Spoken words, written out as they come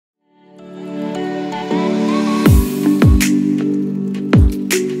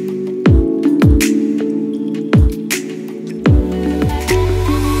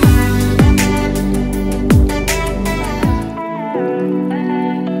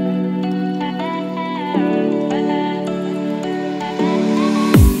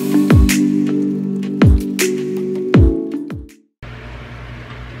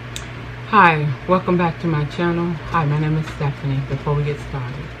Welcome back to my channel. Hi, my name is Stephanie. Before we get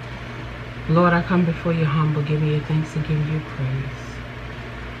started, Lord, I come before you humble, giving you thanks and giving you praise.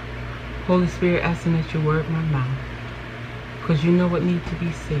 Holy Spirit, asking that you word my mouth, because you know what needs to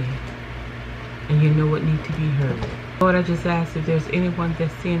be said and you know what needs to be heard. Lord, I just ask if there's anyone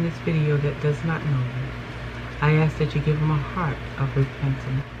that's seeing this video that does not know you, I ask that you give them a heart of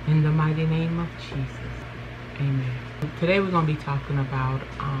repentance. In the mighty name of Jesus, amen. Today we're going to be talking about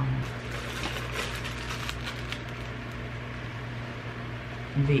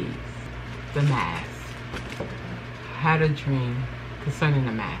the mask. I had a dream concerning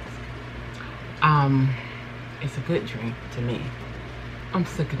the mask. It's a good dream to me. I'm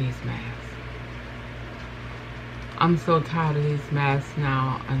sick of these masks. I'm so tired of these masks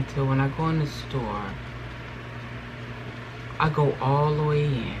now, until when I go in the store, I go all the way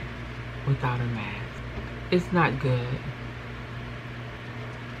in without a mask. It's not good.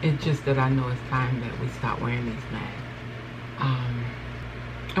 It's just that I know it's time that we stop wearing these masks.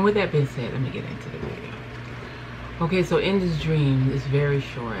 And with that being said, let me get into the video. Okay, so in this dream, it's very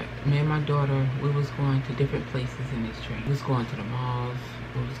short. Me and my daughter, we was going to different places in this dream. We was going to the malls.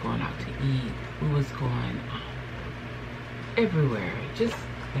 We was going out to eat. We was going everywhere, just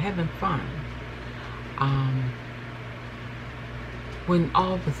having fun. When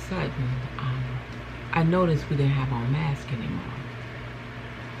all of a sudden, I noticed we didn't have on masks anymore.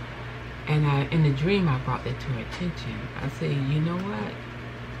 And in the dream, I brought that to her attention. I said, you know what?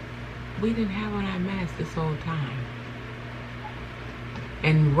 We didn't have on our masks this whole time.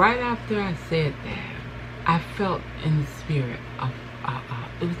 And right after I said that, I felt in the spirit of,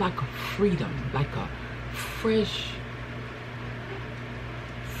 it was like a freedom, like a fresh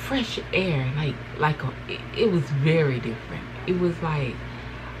air, it was very different. It was like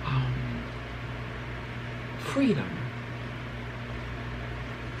freedom.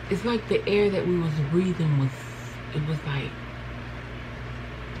 It's like the air that we was breathing was like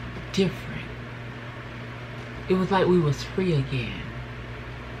different. It was like we was free again.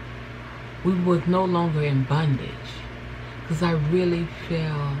 We was no longer in bondage. Because I really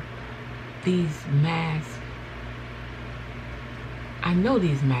feel these masks, I know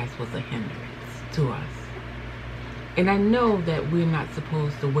these masks was a hindrance to us. And I know that we're not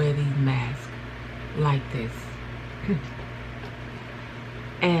supposed to wear these masks like this.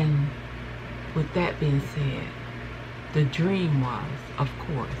 And with that being said, the dream was, of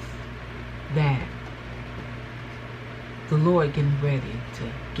course, that the Lord getting ready to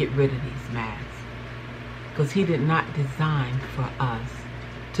get rid of these masks. Because he did not design for us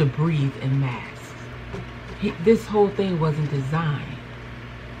to breathe in masks. This whole thing wasn't designed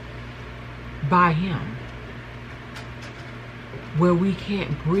by him, where we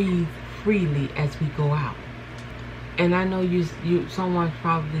can't breathe freely as we go out. And I know someone's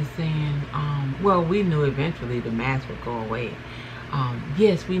probably saying, well, we knew eventually the mask would go away.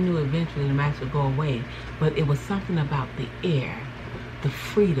 Yes, we knew eventually the mask would go away, but it was something about the air, the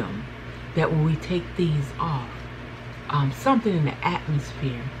freedom, that when we take these off, something in the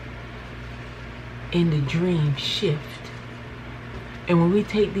atmosphere, in the dream shift. And when we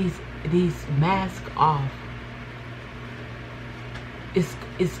take these masks off,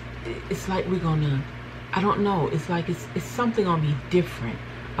 it's like we're gonna, I don't know, it's like it's something gonna be different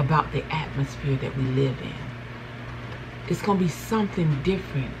about the atmosphere that we live in. It's gonna be something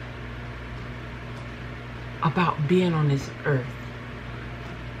different about being on this earth.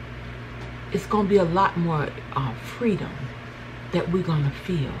 It's gonna be a lot more freedom that we're gonna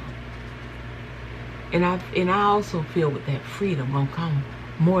feel. And I also feel with that freedom gonna come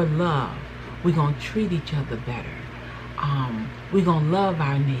more love. We're gonna treat each other better. We're gonna love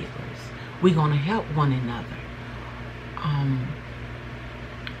our neighbors. We're gonna help one another.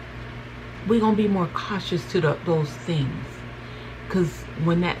 We're gonna be more cautious to those things. Cause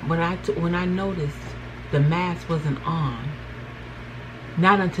when I noticed the mask wasn't on,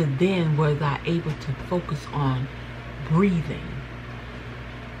 not until then was I able to focus on breathing.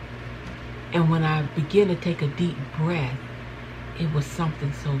 And when I began to take a deep breath, it was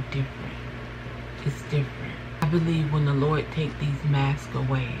something so different. It's different. I believe when the Lord take these masks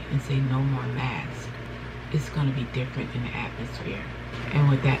away and say no more masks, it's going to be different in the atmosphere. And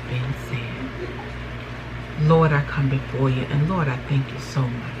with that being said, Lord, I come before you, and Lord, I thank you so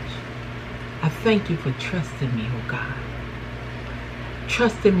much. I thank you for trusting me, oh God.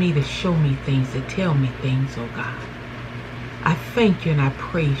 Trusting me to show me things, to tell me things, oh God. I thank you and I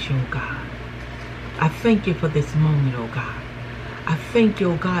praise you, oh God. I thank you for this moment, oh God. I thank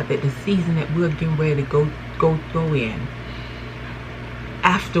you, oh God, that the season that we're getting ready to go in,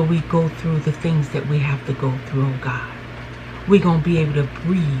 after we go through the things that we have to go through, oh God, we're going to be able to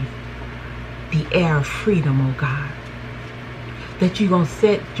breathe the air of freedom, oh God. That you're going to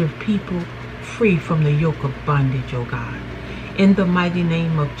set your people free from the yoke of bondage, oh God. In the mighty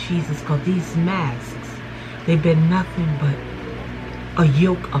name of Jesus, because these masks, they've been nothing but a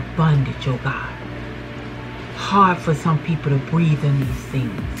yoke of bondage, oh God. Hard for some people to breathe in these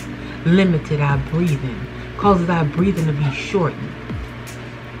things. Limited our breathing. Causes our breathing to be shortened.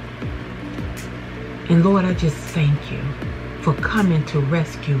 And Lord, I just thank you for coming to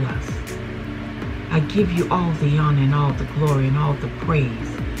rescue us. I give you all the honor and all the glory and all the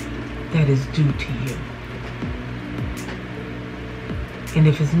praise that is due to you. And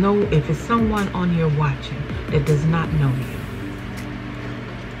if it's someone on here watching that does not know you,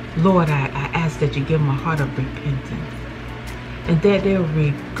 Lord, I ask that you give them a heart of repentance, and that they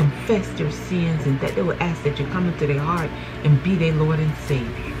will confess their sins, and that they will ask that you come into their heart and be their Lord and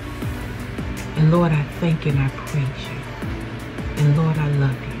Savior. And Lord, I thank you and I praise you. And Lord, I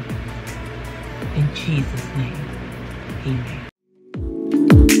love you. In Jesus' name, amen.